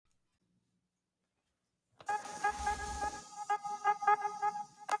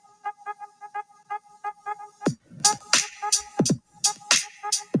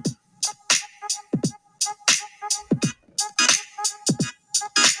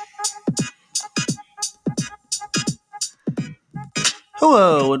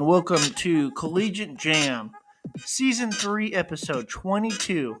Hello and welcome to Collegiate Jam, Season 3, Episode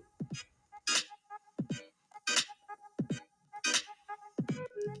 22.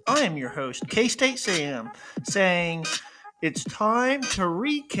 I am your host, K-State Sam, saying it's time to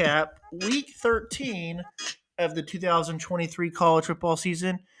recap Week 13 of the 2023 college football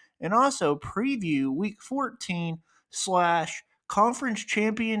season and also preview Week 14 / Conference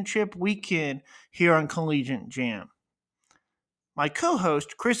Championship weekend here on Collegiate Jam. My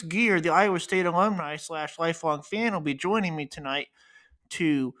co-host, Chris Gear, the Iowa State alumni / lifelong fan, will be joining me tonight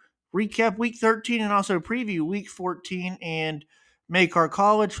to recap Week 13 and also preview Week 14 and make our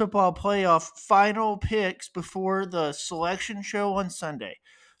college football playoff final picks before the selection show on Sunday.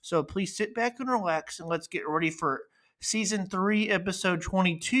 So please sit back and relax and let's get ready for Season 3, Episode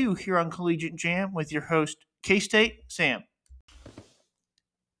 22 here on Collegiate Jam with your host, K-State Sam.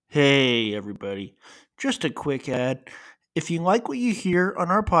 Hey, everybody. Just a quick ad. If you like what you hear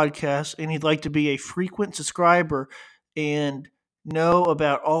on our podcast and you'd like to be a frequent subscriber and know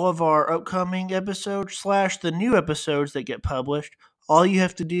about all of our upcoming episodes / the new episodes that get published, all you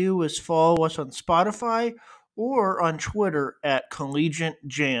have to do is follow us on Spotify or on Twitter at Collegiate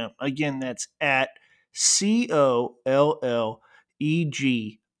Jam. Again, that's at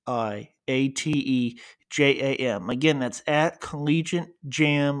COLLEGIATEJAM. Again, that's at Collegiate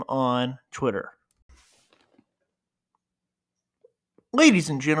Jam on Twitter. Ladies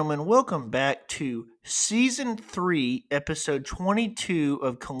and gentlemen, welcome back to Season 3, Episode 22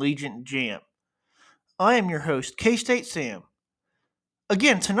 of Collegiate Jam. I am your host, K-State Sam.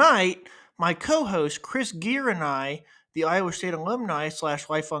 Again, tonight, my co-host, Chris Gear, and I, the Iowa State alumni /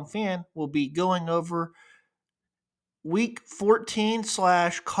 lifelong fan, will be going over Week 14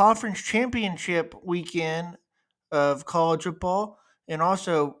 / Conference Championship weekend of college football and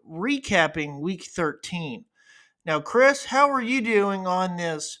also recapping Week 13. Now, Chris, how are you doing on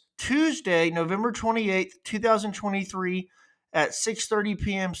this Tuesday, November 28th, 2023 at 6:30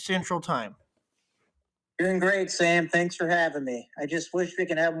 p.m. Central Time? Doing great, Sam. Thanks for having me. I just wish we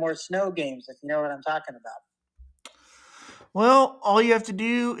could have more snow games, if you know what I'm talking about. Well, all you have to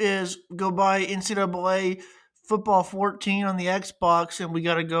do is go buy NCAA Football 14 on the Xbox, and we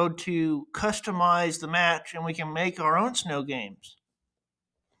got to go to customize the match, and we can make our own snow games.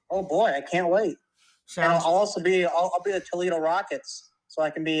 Oh boy, I can't wait. And I'll also be the Toledo Rockets, so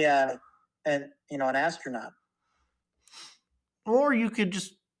I can be an astronaut. Or you could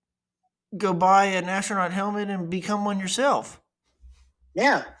just go buy an astronaut helmet and become one yourself.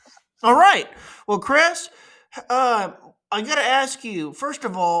 Yeah. All right. Well, Chris, I got to ask you, first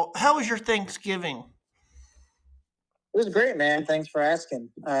of all, how was your Thanksgiving? It was great, man. Thanks for asking.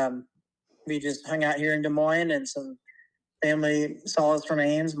 We just hung out here in Des Moines and some family saw us from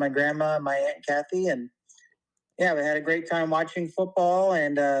Ames, my grandma, my Aunt Kathy, and yeah, we had a great time watching football,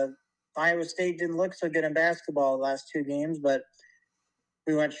 and Iowa State didn't look so good in basketball the last two games, but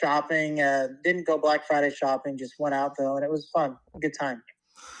we went shopping, didn't go Black Friday shopping, just went out though, and it was fun. Good time.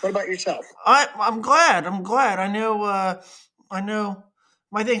 What about yourself? I'm glad. I know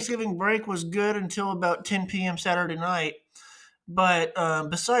my Thanksgiving break was good until about 10 p.m. Saturday night. But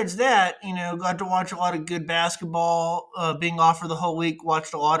besides that, got to watch a lot of good basketball. Being off for the whole week,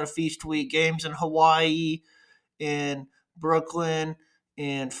 watched a lot of Feast Week games in Hawaii, in Brooklyn,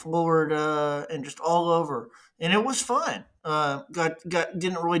 in Florida, and just all over. And it was fun.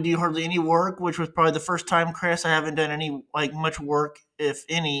 Didn't really do hardly any work, which was probably the first time, Chris, I haven't done any much work, if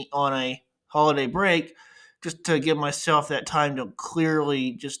any, on a holiday break, just to give myself that time to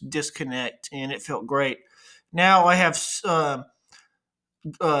clearly just disconnect, and it felt great. Now I have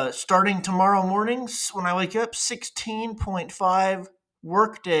starting tomorrow mornings when I wake up, 16.5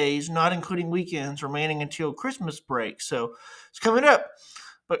 work days, not including weekends, remaining until Christmas break. So it's coming up.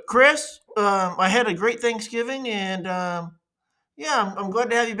 But Chris, I had a great Thanksgiving, and I'm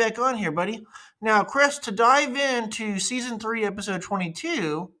glad to have you back on here, buddy. Now, Chris, to dive into Season 3, Episode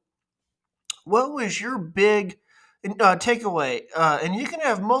 22, what was your big takeaway? And you can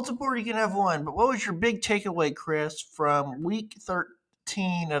have multiple or you can have one, but what was your big takeaway, Chris, from Week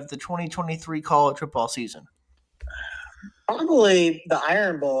 13 of the 2023 college football season? Probably the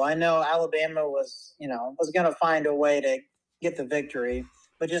Iron Bowl. I know Alabama was going to find a way to get the victory,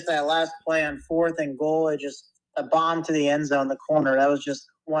 but just that last play on 4th and goal, it just a bomb to the end zone, the corner. That was just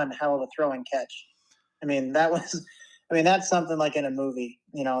one hell of a throw and catch. That's something like in a movie.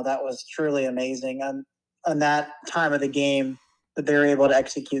 That was truly amazing on that time of the game that they were able to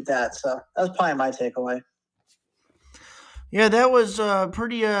execute that. So that was probably my takeaway. Yeah, that was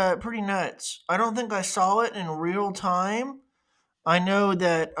pretty nuts. I don't think I saw it in real time. I know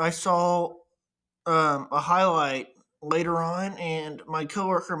that I saw a highlight later on, and my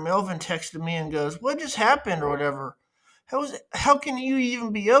coworker Melvin texted me and goes, "What just happened?" or whatever. How can you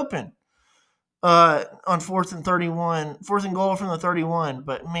even be open on 4th and 31, 4th and goal from the 31?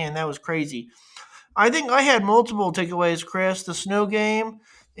 But man, that was crazy. I think I had multiple takeaways, Chris. The snow game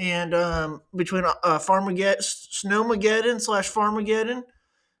and between Snowmageddon slash Farmageddon.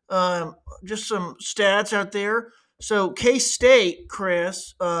 Just some stats out there. So K State,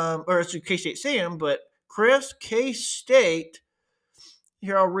 Chris, or it's K State Sam, but Chris, K State.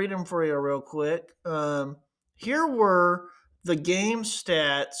 Here, I'll read them for you real quick. Here were the game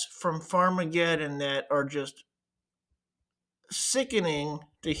stats from Farmageddon that are just sickening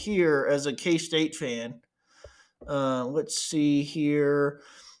to hear as a K State fan. Let's see here.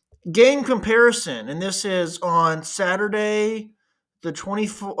 Game comparison, and this is on Saturday, the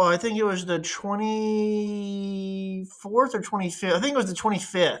 24th. I think it was the 24th or 25th. I think it was the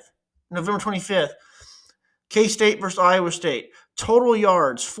 25th, November 25th. K State versus Iowa State. Total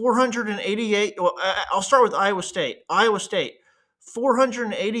yards 488. Well, I'll start with Iowa State. Iowa State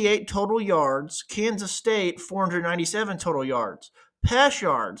 488 total yards. Kansas State 497 total yards. Pass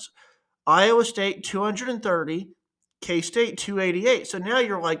yards. Iowa State 230. K-State 288. So now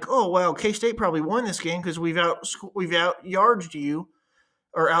you're like, oh wow, K-State probably won this game because we've out yarded you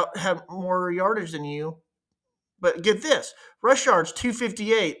or out have more yardage than you. But get this: rush yards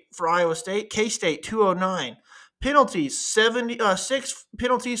 258 for Iowa State, K-State 209. Penalties 6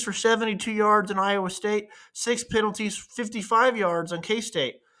 penalties for 72 yards in Iowa State, 6 penalties 55 yards on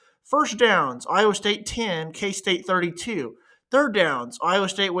K-State. First downs, Iowa State 10, K-State 32. Third downs, Iowa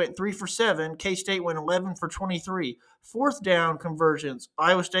State went 3 for 7, K-State went 11 for 23. Fourth down conversions,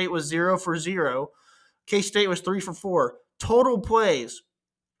 Iowa State was 0 for 0, K-State was 3 for 4. Total plays,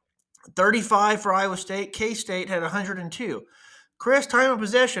 35 for Iowa State, K-State had 102. Chris, time of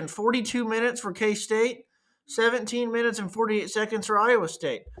possession, 42 minutes for K-State, 17 minutes and 48 seconds for Iowa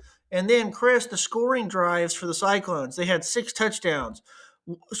State. And then, Chris, the scoring drives for the Cyclones, they had 6 touchdowns.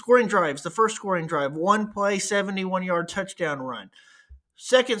 Scoring drives, the first scoring drive, 1 play, 71-yard touchdown run.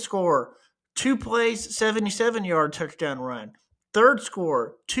 Second score, 2 plays, 77-yard touchdown run. Third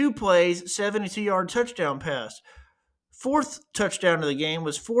score, 2 plays, 72-yard touchdown pass. Fourth touchdown of the game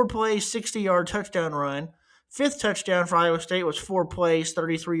was 4 plays, 60-yard touchdown run. Fifth touchdown for Iowa State was 4 plays,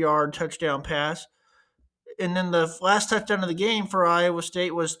 33-yard touchdown pass. And then the last touchdown of the game for Iowa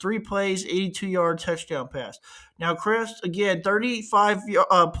State was 3 plays, 82-yard touchdown pass. Now, Chris, again, 35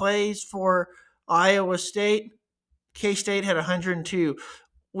 plays for Iowa State. K-State had 102.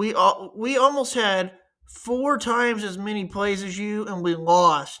 We almost had 4 times as many plays as you, and we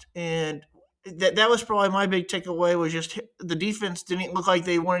lost. And that was probably my big takeaway, was just the defense didn't look like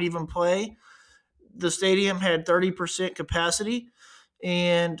they wanted to even play. The stadium had 30% capacity,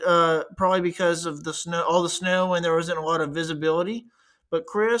 and probably because of the snow, all the snow, and there wasn't a lot of visibility. But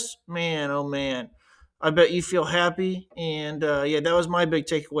Chris, man, oh man, I bet you feel happy. And yeah, that was my big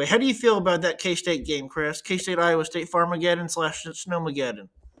takeaway. How do you feel about that K-State game, Chris? K-State Iowa State Farmageddon / Snowmageddon.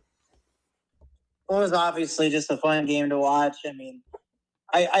 Well, it was obviously just a fun game to watch. I mean,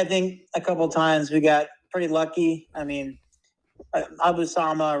 I think a couple times we got pretty lucky. I mean, Abu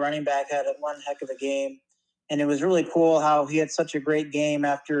Sama, running back, had one heck of a game. And it was really cool how he had such a great game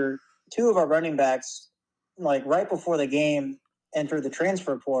after 2 of our running backs, like right before the game, entered the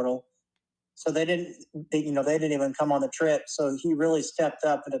transfer portal. So they didn't even come on the trip. So he really stepped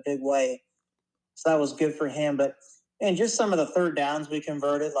up in a big way. So that was good for him. But and just some of the third downs we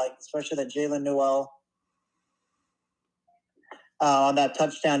converted, like especially that Jalen Newell on that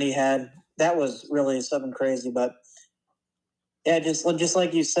touchdown he had, that was really something crazy. But yeah, just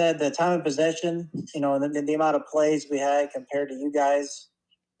like you said, the time of possession, the amount of plays we had compared to you guys.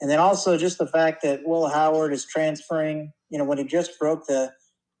 And then also just the fact that Will Howard is transferring, when he just broke the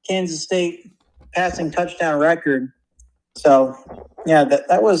Kansas State passing touchdown record. So, yeah,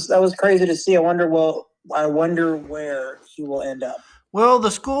 that was crazy to see. I wonder where he will end up. Well, the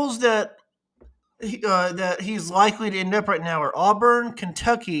schools that he's likely to end up right now are Auburn,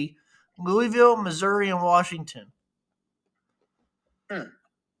 Kentucky, Louisville, Missouri, and Washington.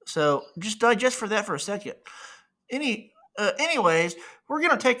 So just digest for that for a second. Anyways, we're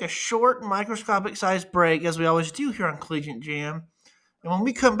going to take a short microscopic-sized break, as we always do here on Collegiate Jam. And when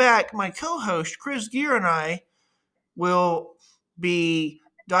we come back, my co-host, Chris Gear, and I will be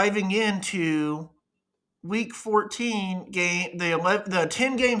diving into Week 14 game, the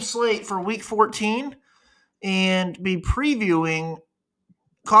 10-game slate for Week 14, and be previewing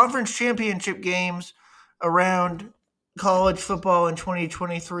conference championship games around college football in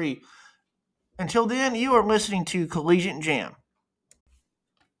 2023. Until then, you are listening to Collegiate Jam.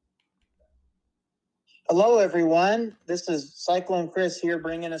 Hello, everyone. This is Cyclone Chris here,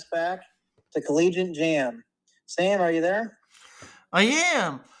 bringing us back to Collegiate Jam. Sam, are you there? I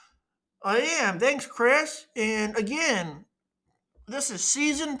am. Thanks, Chris. And again, this is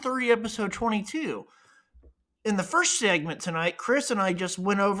season 3, episode 22. In the first segment tonight, Chris and I just we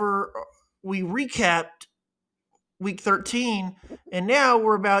recapped week 13, and now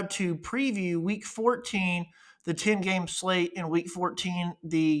we're about to preview week 14, the 10-game slate, in week 14,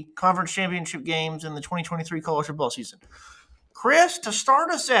 the conference championship games in the 2023 college football season. Chris, to start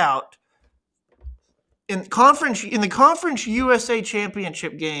us out, in the conference USA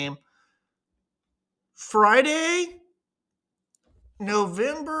championship game, Friday,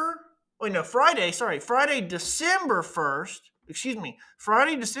 December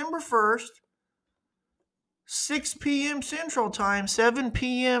 1st, 6 p.m. Central Time, 7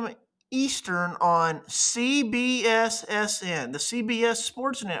 p.m. Eastern on CBSSN, the CBS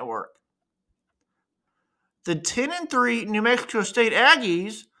Sports Network. The 10-3 New Mexico State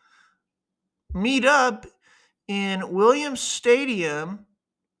Aggies meet up in Williams Stadium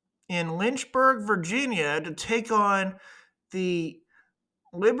in Lynchburg, Virginia, to take on the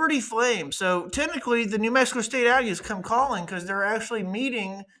Liberty Flames. So technically, the New Mexico State Aggies come calling because they're actually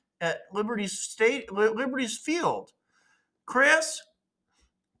meeting at Liberty's Field. Chris,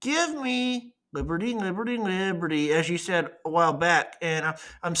 give me Liberty, Liberty, Liberty, as you said a while back, and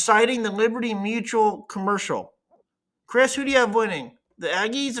I'm citing the Liberty Mutual commercial. Chris, who do you have winning? The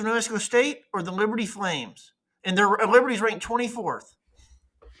Aggies of New Mexico State or the Liberty Flames? And Liberty's ranked 24th.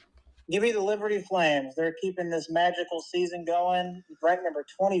 Give me the Liberty Flames. They're keeping this magical season going. Ranked number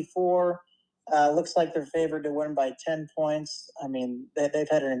 24. Looks like they're favored to win by 10 points. I mean, they've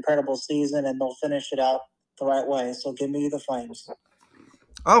had an incredible season, and they'll finish it out the right way. So give me the Flames.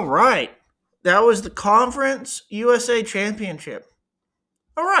 All right. That was the Conference USA Championship.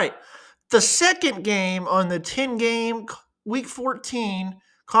 All right. The second game on the 10-game Week 14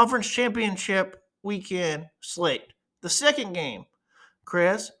 Conference Championship weekend slate. The second game,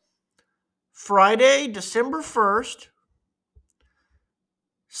 Chris, Friday, December 1st,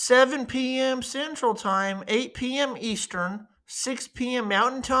 7 p.m. Central Time, 8 p.m. Eastern, 6 p.m.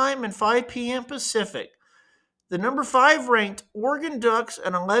 Mountain Time, and 5 p.m. Pacific. The number 5 ranked Oregon Ducks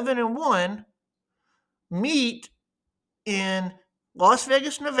at 11-1 meet in Las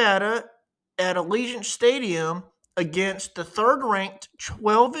Vegas, Nevada at Allegiant Stadium against the third-ranked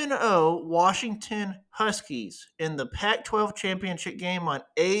 12-0 Washington Huskies in the Pac-12 championship game on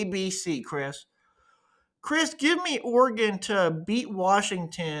ABC, Chris. Chris, give me Oregon to beat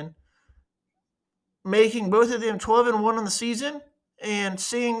Washington, making both of them 12-1 on the season, and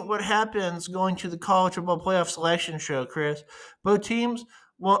seeing what happens going to the college football playoff selection show, Chris. Both teams,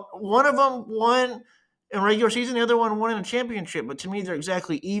 one of them won in regular season, the other one won in a championship, but to me they're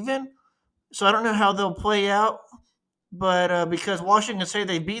exactly even. So I don't know how they'll play out, but because Washington can say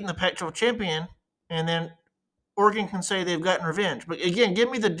they've beaten the Pac-12 champion, and then Oregon can say they've gotten revenge. But again, give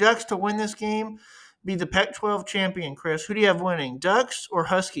me the Ducks to win this game, be the Pac-12 champion, Chris. Who do you have winning, Ducks or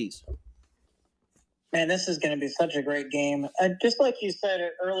Huskies? Man, this is going to be such a great game. Just like you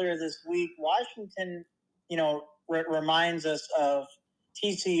said earlier this week, Washington, reminds us of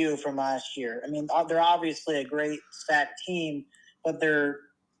TCU from last year. I mean, they're obviously a great stacked team, but they're,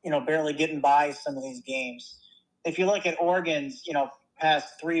 barely getting by some of these games. If you look at Oregon's,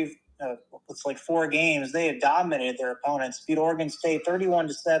 past 4 games, they have dominated their opponents. Beat Oregon State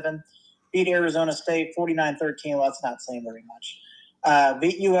 31-7, beat Arizona State 49-13. Well, that's not saying very much.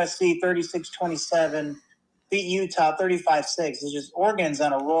 Beat USC 36-27, beat Utah 35-6. It's just Oregon's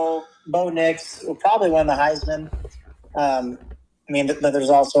on a roll. Bo Nix will probably win the Heisman. There's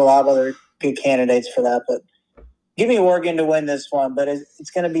also a lot of other good candidates for that, but give me Oregon to win this one, but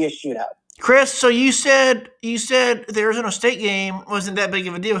it's going to be a shootout. Chris, so you said the Arizona State game wasn't that big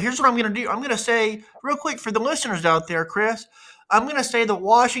of a deal. Here's what I'm going to do. I'm going to say real quick for the listeners out there, Chris, I'm going to say the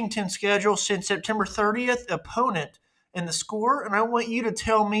Washington schedule since September 30th, opponent, and the score, and I want you to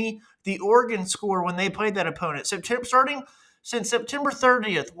tell me the Oregon score when they played that opponent. Starting since September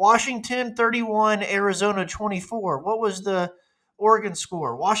 30th, Washington 31, Arizona 24. What was the Oregon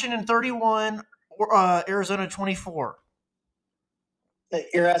score? Washington 31, Arizona 24.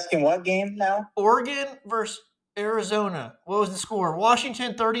 You're asking what game now? Oregon versus Arizona. What was the score?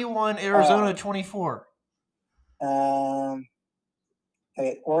 Washington 31, Arizona 24.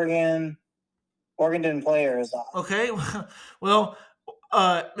 Oregon didn't play Arizona. Okay, well,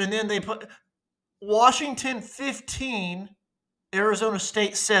 and then they put Washington 15, Arizona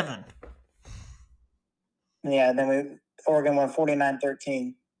State 7. Yeah, then Oregon won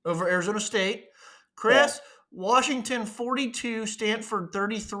 49-13 over Arizona State. Chris, yeah. Washington 42, Stanford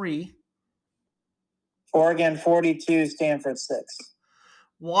 33. Oregon 42, Stanford 6.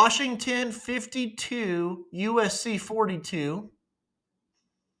 Washington 52, USC 42.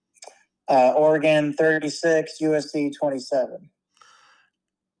 Oregon 36, USC 27.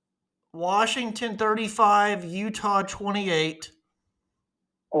 Washington 35, Utah 28.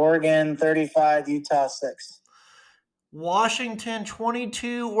 Oregon 35, Utah 6. Washington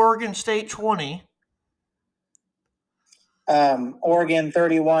 22, Oregon State 20. Oregon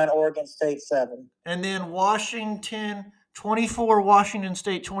 31, Oregon State 7. And then Washington 24, Washington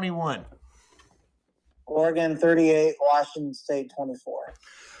State 21. Oregon 38, Washington State 24.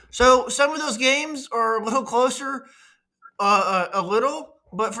 So some of those games are a little closer, a little,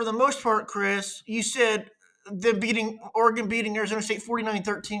 but for the most part, Chris, you said Oregon beating Arizona State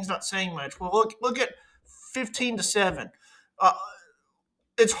 49-13 is not saying much. Well, look at 15-7.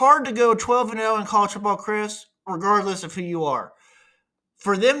 It's hard to go 12-0 in college football, Chris, regardless of who you are.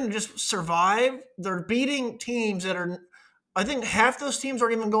 For them to just survive, they're beating teams that are, I think half those teams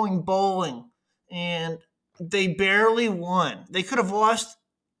aren't even going bowling, and they barely won. They could have lost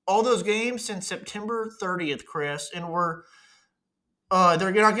all those games since September 30th, Chris, and they're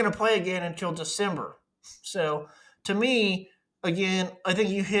not going to play again until December. So, to me, again, I think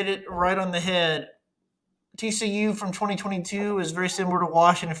you hit it right on the head. TCU from 2022 is very similar to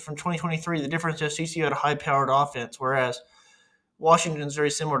Washington from 2023. The difference is TCU had a high-powered offense, whereas Washington is very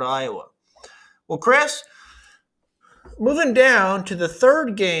similar to Iowa. Well, Chris, moving down to the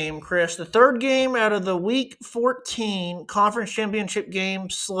third game, Chris, the third game out of the Week 14 Conference Championship game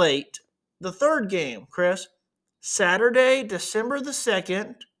slate. The third game, Chris, Saturday, December the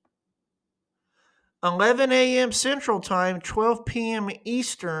 2nd, 11 a.m. Central Time, 12 p.m.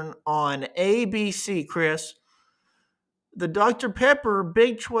 Eastern on ABC, Chris. The Dr. Pepper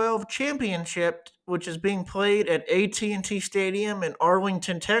Big 12 Championship, which is being played at AT&T Stadium in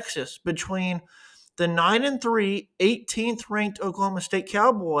Arlington, Texas, between the 9-3, 18th ranked Oklahoma State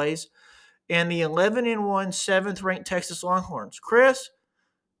Cowboys and the 11-1, 7th ranked Texas Longhorns. Chris,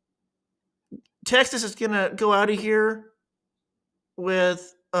 Texas is going to go out of here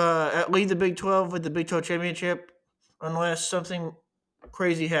with lead the Big 12 with the Big 12 Championship unless something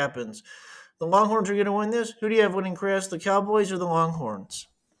crazy happens. The Longhorns are going to win this. Who do you have winning, Chris? The Cowboys or the Longhorns?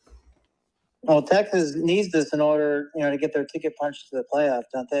 Well, Texas needs this in order, to get their ticket punched to the playoff,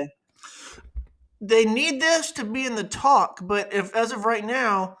 don't they? They need this to be in the talk, but if as of right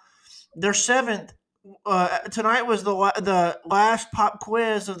now, they're 7th. Tonight was the last pop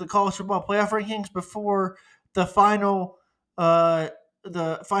quiz of the college football playoff rankings before the final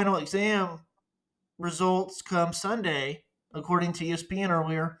exam results come Sunday, according to ESPN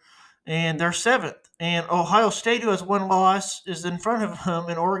earlier, and they're 7th. And Ohio State, who has one loss, is in front of them,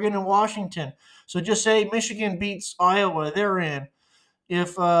 and Oregon and Washington. So just say Michigan beats Iowa, they're in.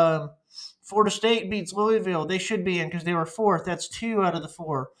 If Florida State beats Louisville, they should be in because they were 4th. That's 2 out of the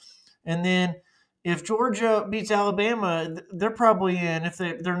 4. And then if Georgia beats Alabama, they're probably in. If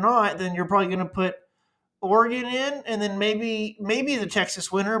they're not, then you're probably going to put Oregon in, and then maybe the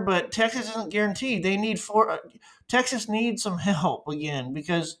Texas winner, but Texas isn't guaranteed. Texas needs some help again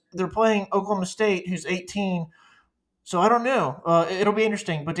because they're playing Oklahoma State, who's 18. So I don't know. It'll be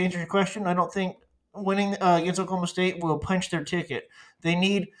interesting. But to answer your question, I don't think winning against Oklahoma State will punch their ticket. They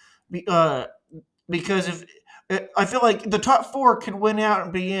need because if I feel like the top 4 could win out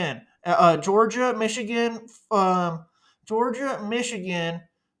and be in. Georgia, Michigan,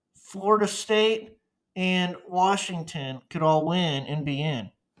 Florida State, and Washington could all win and be in.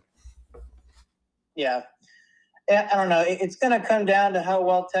 Yeah. I don't know. It's going to come down to how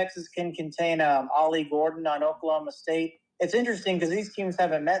well Texas can contain Ollie Gordon on Oklahoma State. It's interesting because these teams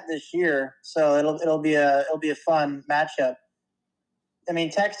haven't met this year, so it'll be a fun matchup. I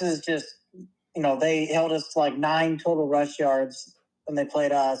mean, Texas just they held us to like 9 total rush yards when they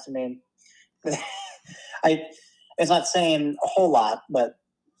played us. I mean, it's not saying a whole lot, but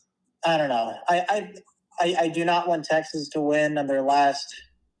I don't know. I do not want Texas to win on their last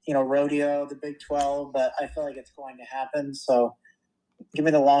rodeo, the Big 12, but I feel like it's going to happen. So give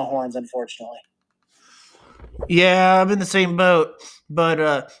me the Longhorns, unfortunately. Yeah, I'm in the same boat,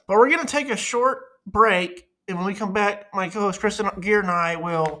 but we're gonna take a short break, and when we come back, my co-host Chris Gear and I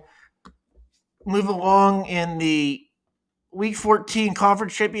will move along in the Week 14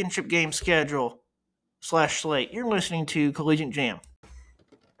 Conference Championship game schedule / slate. You're listening to Collegiate Jam.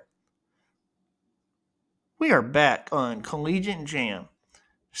 We are back on Collegiate Jam,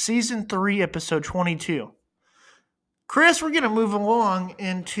 Season 3, Episode 22. Chris, we're going to move along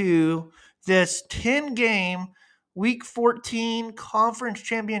into this 10-game Week 14 Conference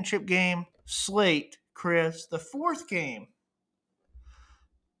Championship game slate, Chris. The fourth game,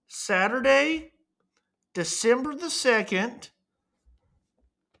 Saturday, December the 2nd.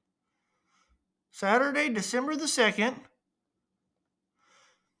 Saturday, December the 2nd,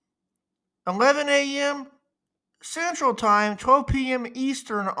 11 a.m. Central Time, 12 p.m.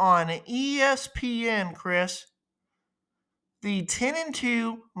 Eastern on ESPN, Chris. The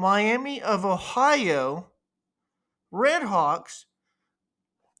 10-2 Miami of Ohio Redhawks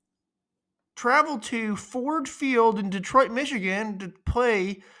travel to Ford Field in Detroit, Michigan to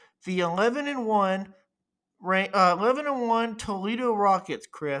play the 11-1 Toledo Rockets,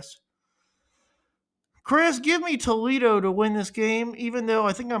 Chris. Chris, give me Toledo to win this game, even though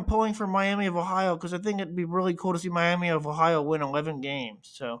I think I'm pulling for Miami of Ohio because I think it'd be really cool to see Miami of Ohio win 11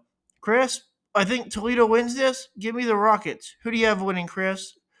 games. So, Chris, I think Toledo wins this. Give me the Rockets. Who do you have winning,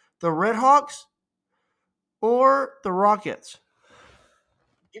 Chris? The Redhawks or the Rockets?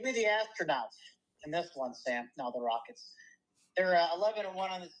 Give me the Astronauts in this one, Sam. No, the Rockets. They're 11-1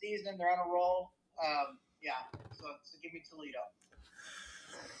 on the season. They're on a roll. So give me Toledo.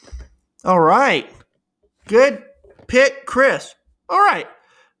 All right. Good pick, Chris. All right.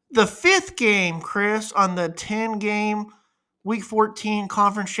 The fifth game, Chris, on the 10-game Week 14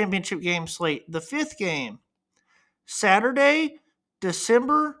 Conference Championship game slate. The fifth game, Saturday,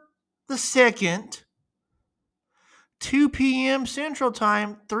 December the 2nd, 2 p.m. Central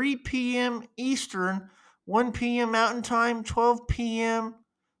Time, 3 p.m. Eastern, 1 p.m. Mountain Time, 12 p.m.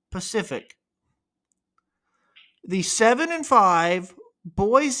 Pacific. The 7-5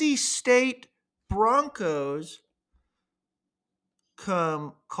 Boise State Broncos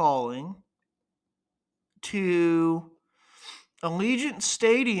come calling to Allegiant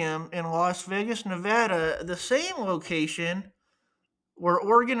Stadium in Las Vegas, Nevada, the same location where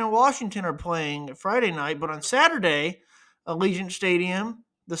Oregon and Washington are playing Friday night, but on Saturday, Allegiant Stadium,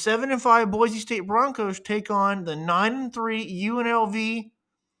 the 7-5 Boise State Broncos take on the 9-3 UNLV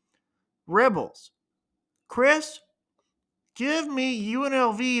Rebels. Chris, give me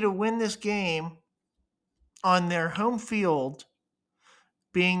UNLV to win this game on their home field,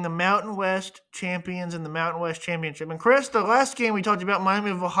 being the Mountain West champions in the Mountain West Championship. And Chris, the last game we talked about,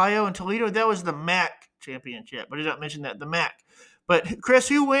 Miami of Ohio and Toledo, that was the MAC Championship. I did not mention that, the MAC. But Chris,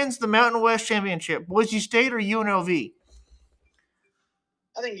 who wins the Mountain West Championship, Boise State or UNLV?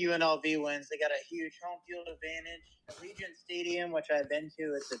 I think UNLV wins. They got a huge home field advantage. Allegiant Stadium, which I've been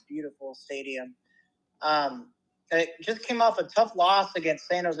to, it's a beautiful stadium. It just came off a tough loss against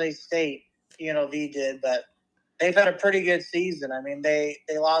San Jose State. UNLV did, but they've had a pretty good season. I mean, they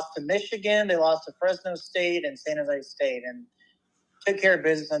lost to Michigan, they lost to Fresno State and San Jose State, and took care of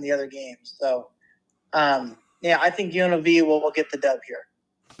business on the other games. So, I think UNLV will get the dub here.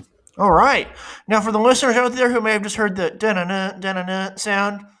 All right. Now, for the listeners out there who may have just heard the da-na-na, da-na-na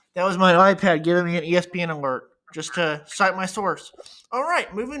sound, that was my iPad giving me an ESPN alert just to cite my source. All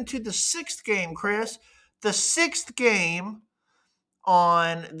right, moving to the sixth game, Chris. The sixth game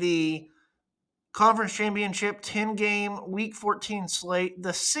on the Conference Championship 10-game Week 14 slate.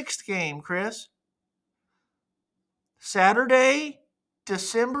 The sixth game, Chris. Saturday,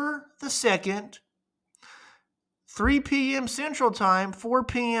 December the 2nd, 3 p.m. Central Time, 4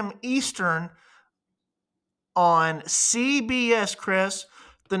 p.m. Eastern on CBS, Chris.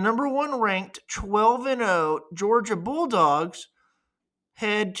 The number one ranked 12-0 Georgia Bulldogs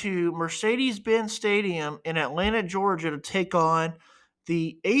head to Mercedes-Benz Stadium in Atlanta, Georgia to take on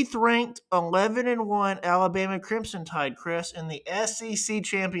the 8th-ranked 11-1 Alabama Crimson Tide, Chris, in the SEC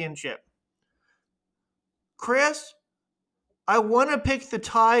Championship. Chris, I want to pick the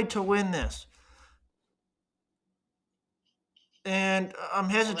Tide to win this. And I'm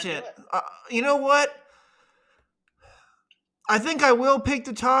hesitant. You know what? I think I will pick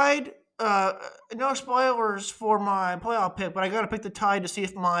the Tide. No spoilers for my playoff pick, but I got to pick the Tide to see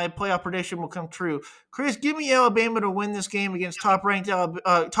if my playoff prediction will come true. Chris, give me Alabama to win this game against top-ranked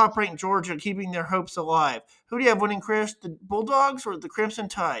Georgia, keeping their hopes alive. Who do you have winning, Chris? The Bulldogs or the Crimson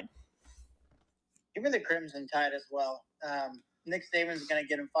Tide? Give me the Crimson Tide as well. Nick Saban's going to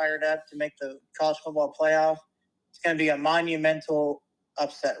get him fired up to make the college football playoff. It's going to be a monumental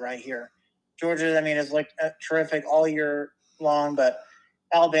upset right here. Georgia, has looked terrific all year long, but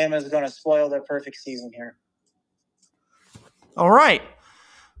Alabama is going to spoil their perfect season here. All right.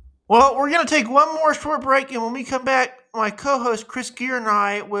 Well, we're going to take one more short break, and when we come back, my co-host Chris Gear and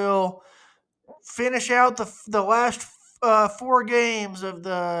I will finish out the last 4 games of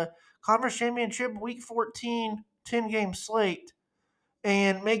the Conference Championship Week 14 10-game slate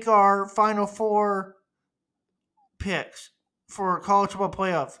and make our final 4 picks for college football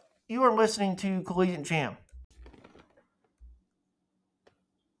playoff. You are listening to Collegiate Jam.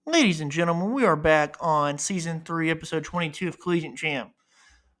 Ladies and gentlemen, we are back on Season 3, Episode 22 of Collegiate Jam.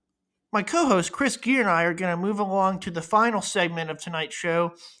 my co-host Chris Gear and I are going to move along to the final segment of tonight's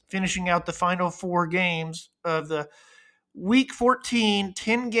show, finishing out the final 4 games of the Week 14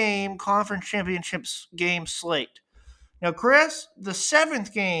 10-game Conference Championships game slate. Now, Chris, the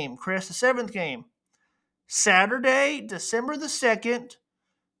seventh game, Saturday, December the 2nd,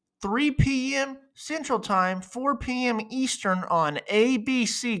 3 p.m. Central Time, 4 p.m. Eastern on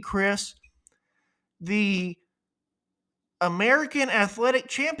ABC, Chris. The American Athletic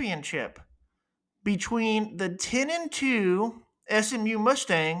Championship between the 10-2 SMU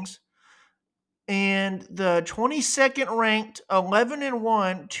Mustangs and the 22nd ranked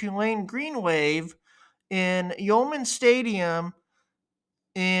 11-1 Tulane Green Wave in Yeoman Stadium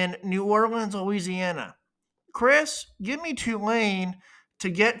in New Orleans, Louisiana. Chris, give me Tulane to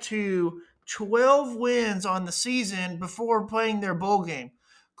get to 12 wins on the season before playing their bowl game.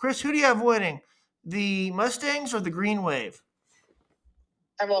 Chris, who do you have winning? The Mustangs or the Green Wave?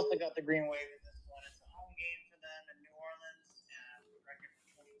 I've also got the Green Wave in this one. It's a home game for them in New Orleans. Record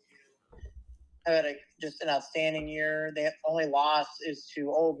for 22. Had just an outstanding year. The only loss is to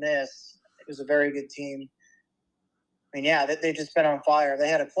Ole Miss. It was a very good team. I mean, yeah, they've just been on fire. They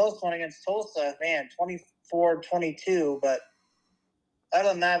had a close one against Tulsa, man, 24-22. But other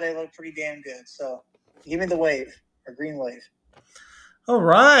than that, they look pretty damn good. So give me the Wave or Green Wave. All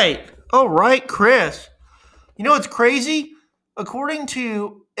right, Chris. You know what's crazy? According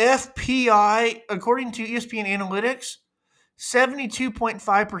to FPI, according to ESPN Analytics,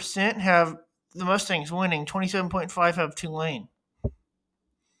 72.5% have the Mustangs winning, 27.5% have Tulane.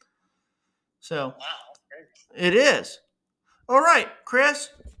 So, wow, it is. All right, Chris.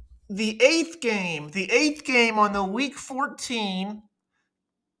 The eighth game on the Week 14,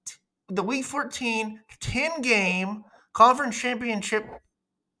 10-game Conference Championship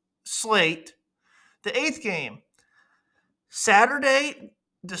slate. The eighth game, Saturday,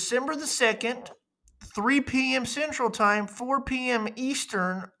 December the 2nd, 3 p.m. Central Time, 4 p.m.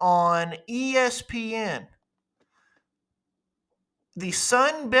 Eastern on ESPN. The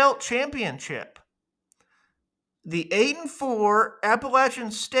Sun Belt Championship. The 8-4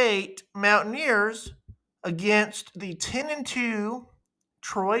 Appalachian State Mountaineers against the 10-2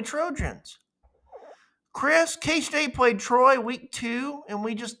 Troy Trojans. Chris, K-State played Troy week 2, and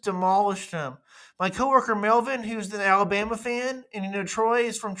we just demolished them. My coworker Melvin, who's an Alabama fan, and Troy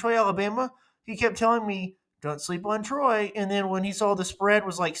is from Troy, Alabama, he kept telling me, don't sleep on Troy. And then when he saw the spread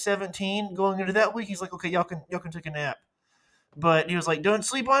was like 17 going into that week, he's like, okay, y'all can take a nap. But he was like, don't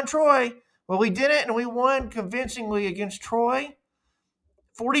sleep on Troy. Well, we did it, and we won convincingly against Troy,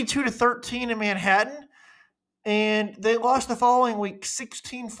 42-13 in Manhattan. And they lost the following week,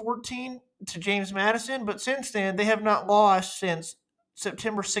 16-14 to James Madison. But since then, they have not lost since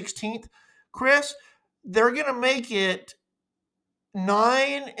September 16th. Chris, they're going to make it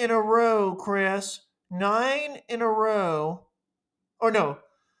 9 in a row, Chris. 9 in a row. Or no,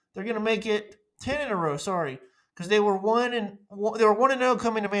 they're going to make it 10 in a row, sorry. Because they were 1-0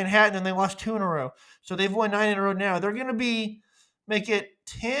 coming to Manhattan, and they lost 2 in a row. So they've won 9 in a row now. They're going to make it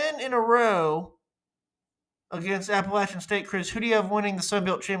 10 in a row against Appalachian State. Chris, who do you have winning the Sun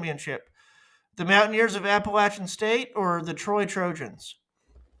Belt Championship? The Mountaineers of Appalachian State or the Troy Trojans?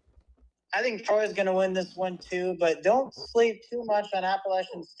 I think Troy's going to win this one too, but don't sleep too much on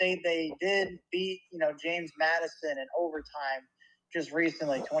Appalachian State. They did beat, James Madison in overtime just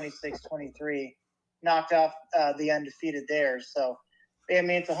recently, 26-23, knocked off the undefeated there. So, I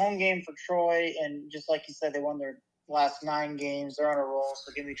mean, it's a home game for Troy, and just like you said, they won their last 9 games. They're on a roll,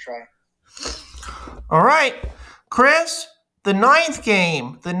 so give me Troy. All right, Chris, the ninth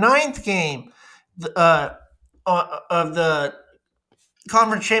game of the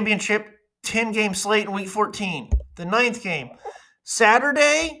Conference Championship 10-game slate in Week 14. The ninth game,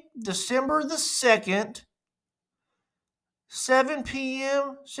 Saturday, December the 2nd, 7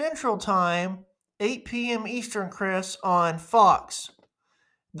 p.m. Central Time, 8 p.m. Eastern, Chris, on Fox.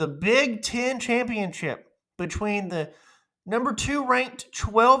 The Big Ten Championship between the number 2 ranked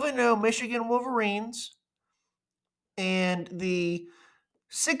 12-0 Michigan Wolverines and the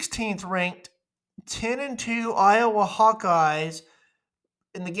 16th ranked 10-2 Iowa Hawkeyes.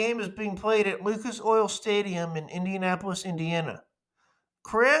 And the game is being played at Lucas Oil Stadium in Indianapolis, Indiana.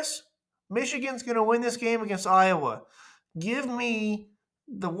 Chris, Michigan's going to win this game against Iowa. Give me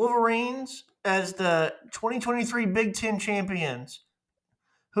the Wolverines as the 2023 Big Ten champions.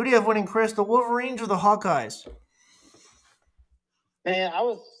 Who do you have winning, Chris, the Wolverines or the Hawkeyes? Man, I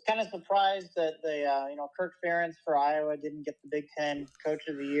was kind of surprised that Kirk Ferentz for Iowa didn't get the Big Ten Coach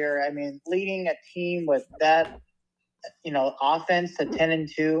of the Year. I mean, leading a team with that, offense to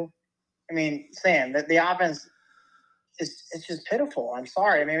 10-2. I mean, Sam, the offense it's just pitiful. I'm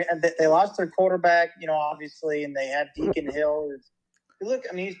sorry. I mean, they lost their quarterback, obviously, and they had Deacon Hill. Look,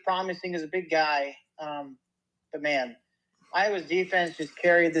 I mean, he's promising as a big guy, but man, Iowa's defense just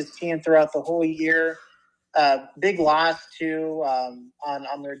carried this team throughout the whole year. Big loss too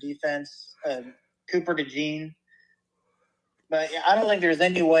on their defense, Cooper DeJean. But I don't think there's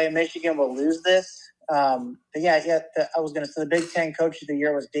any way Michigan will lose this. I was going to say the Big Ten Coach of the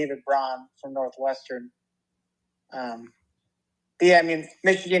Year was David Braun from Northwestern.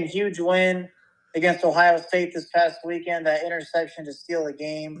 Michigan, huge win against Ohio State this past weekend. That interception to steal the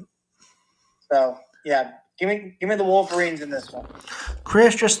game. So, yeah, give me the Wolverines in this one.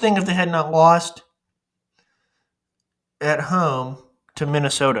 Chris, just think if they had not lost at home to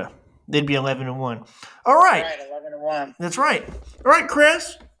Minnesota, they'd be 11-1. All right. 11-1. That's right. All right,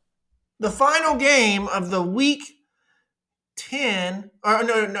 Chris. The final game of the week 10,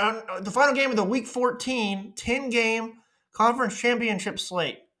 the final game of the week 14, 10-game conference championship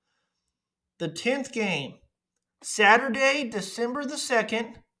slate. The 10th game, Saturday, December the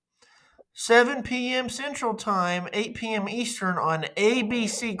 2nd, 7 p.m. Central Time, 8 p.m. Eastern on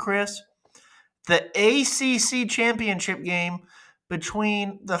ABC, Chris. The ACC championship game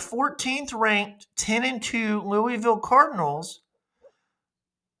between the 14th ranked 10-2 Louisville Cardinals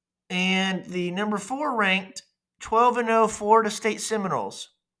and the number 4 ranked 12-0 Florida State Seminoles.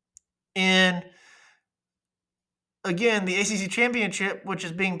 And again, the ACC championship, which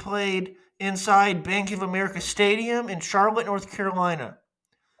is being played inside Bank of America Stadium in Charlotte, North Carolina.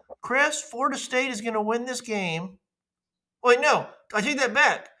 Chris, Florida State is going to win this game. Wait, no, I take that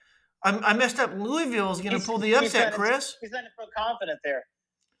back. I messed up. Louisville is going to pull the upset, Chris. He's not so confident there.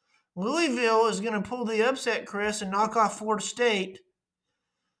 Louisville is going to pull the upset, Chris, and knock off Florida State.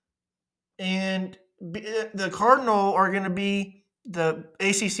 And the Cardinal are going to be the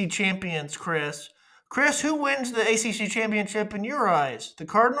ACC champions, Chris. Chris, who wins the ACC championship in your eyes? The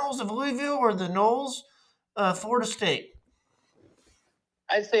Cardinals of Louisville or the Noles of Florida State?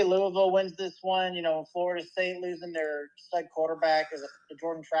 I'd say Louisville wins this one. Florida State losing their stud quarterback. Is it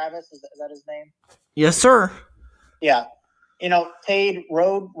Jordan Travis? Is that his name? Yes, sir. Yeah. Tade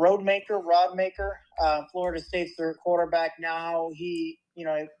Rodmaker, Florida State's their quarterback now. He,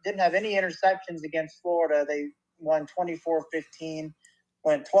 didn't have any interceptions against Florida. They won 24-15,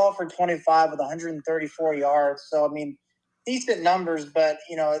 went 12 for 25 with 134 yards. So, decent numbers, but,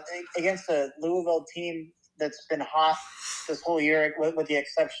 against a Louisville team that's been hot this whole year, with the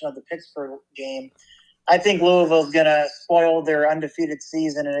exception of the Pittsburgh game, I think Louisville's going to spoil their undefeated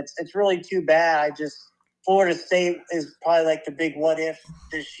season, and it's really too bad. Florida State is probably like the big what if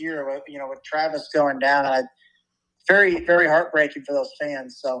this year, with Travis going down. Very, very heartbreaking for those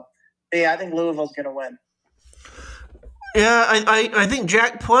fans. So, I think Louisville's going to win. Yeah, I think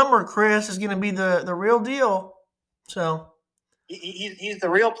Jack Plummer, Chris, is going to be the real deal. So he's the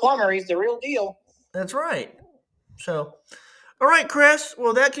real plumber. He's the real deal. That's right. So, all right, Chris.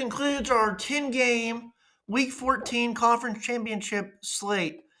 Well, that concludes our 10-game Week 14 Conference Championship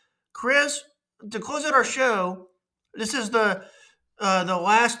slate. Chris, to close out our show, this is the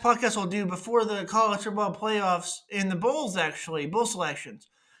last podcast we'll do before the college football playoffs and the bowls, actually, bowl selections.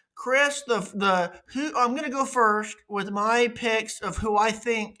 Chris, I'm going to go first with my picks of who I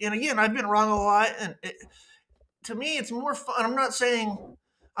think, and again, I've been wrong a lot, and to me, it's more fun. I'm not saying,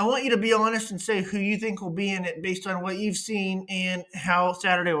 I want you to be honest and say who you think will be in it based on what you've seen and how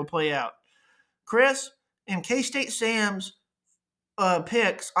Saturday will play out. Chris, in K-State Sam's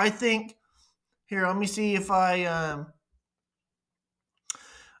picks, I think, here, let me see if I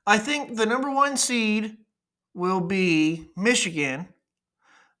think the number 1 seed will be Michigan.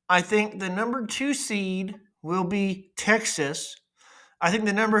 I think the number 2 seed will be Texas. I think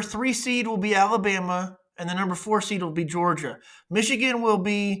the number 3 seed will be Alabama, and the number 4 seed will be Georgia. Michigan will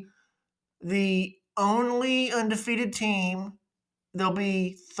be the only undefeated team. They'll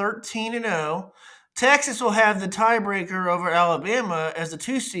be 13-0. Texas will have the tiebreaker over Alabama as the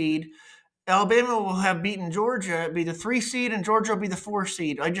 2 seed. Alabama will have beaten Georgia, be the 3 seed, and Georgia will be the 4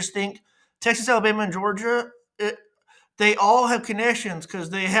 seed. I just think Texas, Alabama, and Georgia, they all have connections because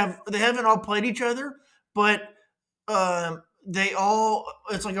they haven't all played each other, but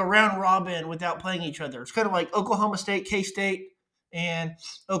it's like a round robin without playing each other. It's kind of like Oklahoma State, K-State, and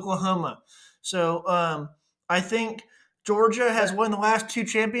Oklahoma. So I think Georgia has won the last 2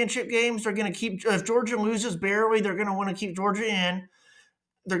 championship games. They're going to keep – if Georgia loses barely, they're going to want to keep Georgia in.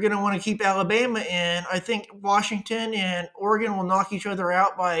 They're going to want to keep Alabama in. I think Washington and Oregon will knock each other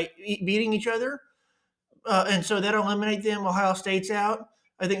out by beating each other. And so that'll eliminate them. Ohio State's out.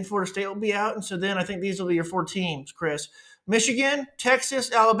 I think Florida State will be out. And so then I think these will be your 4 teams, Chris. Michigan,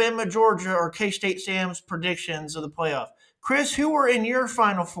 Texas, Alabama, Georgia are K-State Sam's predictions of the playoff. Chris, who were in your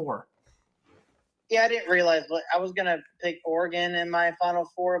Final Four? Yeah, I didn't realize. I was gonna pick Oregon in my Final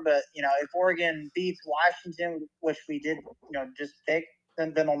Four, but if Oregon beats Washington, which we did, just pick,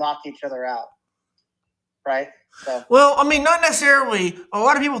 then they'll knock each other out, right? So. Well, I mean, not necessarily. A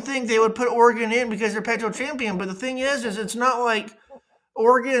lot of people think they would put Oregon in because they're Pac-12 champion, but the thing is it's not like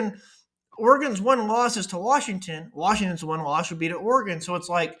Oregon. Oregon's one loss is to Washington. Washington's one loss would be to Oregon. So it's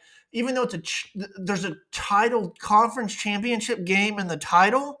like, even though there's a titled conference championship game in the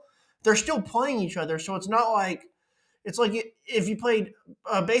title, they're still playing each other. So it's not like it's like if you played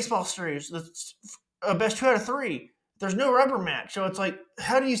a baseball series, that's a best 2 out of 3. There's no rubber match. So it's like,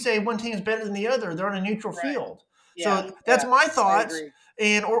 how do you say one team is better than the other? They're on a neutral field. Yeah, so that's my thoughts.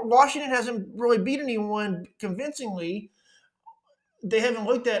 And Washington hasn't really beat anyone convincingly. They haven't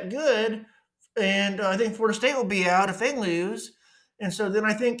looked that good. And I think Florida State will be out if they lose. And so then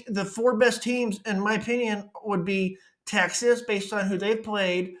I think the 4 best teams, in my opinion, would be Texas, based on who they've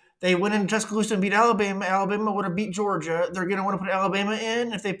played. They went in Tuscaloosa and beat Alabama. Alabama would have beat Georgia. They're going to want to put Alabama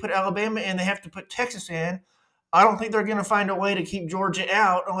in. If they put Alabama in, they have to put Texas in. I don't think they're going to find a way to keep Georgia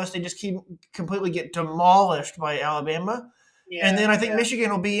out unless they just completely get demolished by Alabama. Yeah, and then I think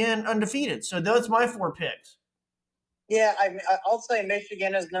Michigan will be in undefeated. So that's my 4 picks. Yeah, I'll say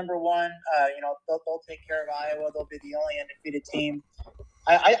Michigan is number 1. They'll take care of Iowa. They'll be the only undefeated team.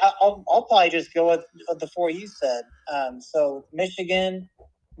 I'll probably just go with the 4 you said. So Michigan,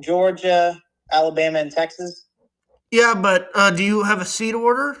 Georgia, Alabama, and Texas. Yeah, but do you have a seed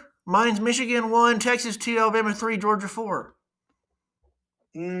order? Mine's Michigan 1, Texas 2, Alabama 3, Georgia 4.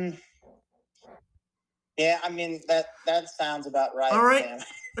 Yeah, I mean, that sounds about right. All right. Sam.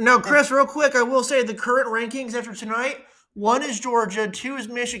 Now, Chris, real quick, I will say the current rankings after tonight: 1 is Georgia, 2 is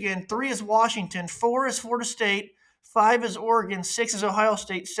Michigan, 3 is Washington, 4 is Florida State, 5 is Oregon, 6 is Ohio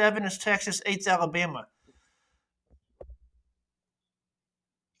State, 7 is Texas, 8 is Alabama.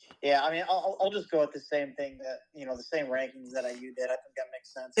 Yeah, I mean, I'll just go with the same thing the same rankings that you did. I think that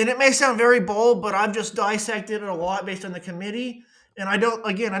makes sense. And it may sound very bold, but I've just dissected it a lot based on the committee. And I don't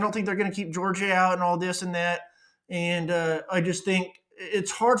think they're going to keep Georgia out and all this and that. And I just think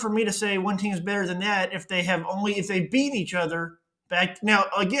it's hard for me to say one team's better than that if they beat each other back. Now,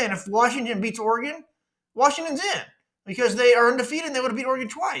 again, if Washington beats Oregon, Washington's in because they are undefeated and they would have beat Oregon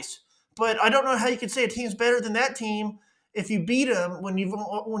twice. But I don't know how you could say a team's better than that team if you beat them when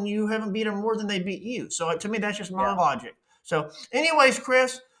you haven't beat them more than they beat you. So to me, that's just my logic. So anyways,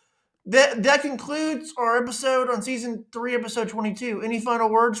 Chris, that concludes our episode on Season 3, Episode 22. Any final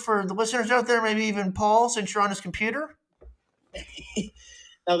words for the listeners out there, maybe even Paul, since you're on his computer?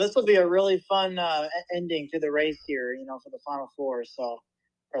 No, this will be a really fun ending to the race here, for the Final Four,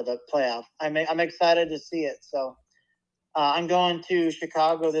 or the playoff. I'm excited to see it. So I'm going to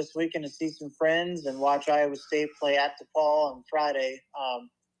Chicago this weekend to see some friends and watch Iowa State play at DePaul on Friday.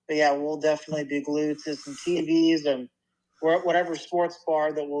 But yeah, we'll definitely be glued to some TVs and whatever sports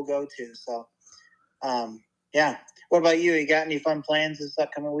bar that we'll go to. So, yeah. What about you? You got any fun plans this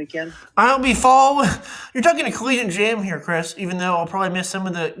upcoming weekend? I'll be fall. You're talking to Collegiate Jam here, Chris, even though I'll probably miss some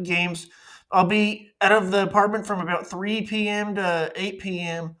of the games. I'll be out of the apartment from about 3 p.m. to 8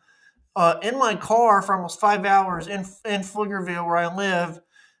 p.m. In my car for almost 5 hours in Pflugerville, where I live,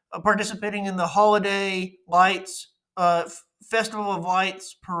 participating in the Holiday Lights, Festival of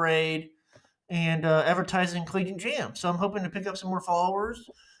Lights parade, and advertising Collegiate Jam. So I'm hoping to pick up some more followers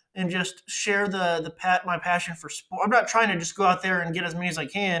and just share my passion for sport. I'm not trying to just go out there and get as many as I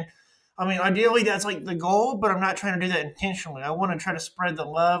can. I mean, ideally that's like the goal, but I'm not trying to do that intentionally. I want to try to spread the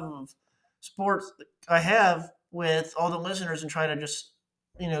love of sports that I have with all the listeners and try to just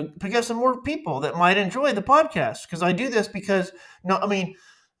pick up some more people that might enjoy the podcast. Because I do this because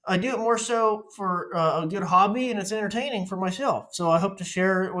I do it more so for a good hobby, and it's entertaining for myself. So I hope to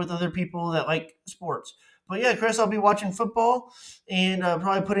share it with other people that like sports. But yeah, Chris, I'll be watching football and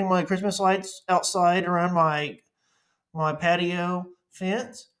probably putting my Christmas lights outside around my patio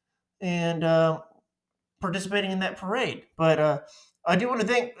fence and participating in that parade. But I do want to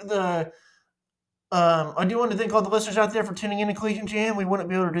thank all the listeners out there for tuning in to Collegiate Jam. We wouldn't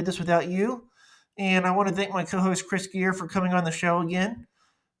be able to do this without you. And I want to thank my co-host Chris Gear for coming on the show again.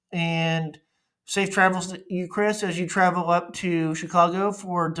 And safe travels to you, Chris, as you travel up to Chicago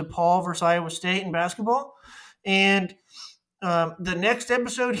for DePaul versus Iowa State in basketball. And the next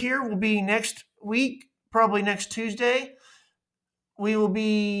episode here will be next week, probably next Tuesday. We will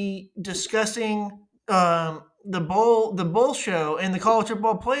be discussing the bowl show and the college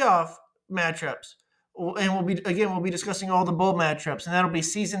football playoff matchups. And we'll be discussing all the bowl matchups. And that'll be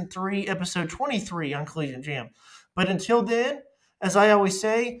Season 3, Episode 23 on Collegiate Jam. But until then, As I always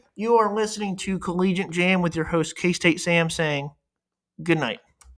say, you are listening to Collegiate Jam with your host, K-State Sam, saying good night.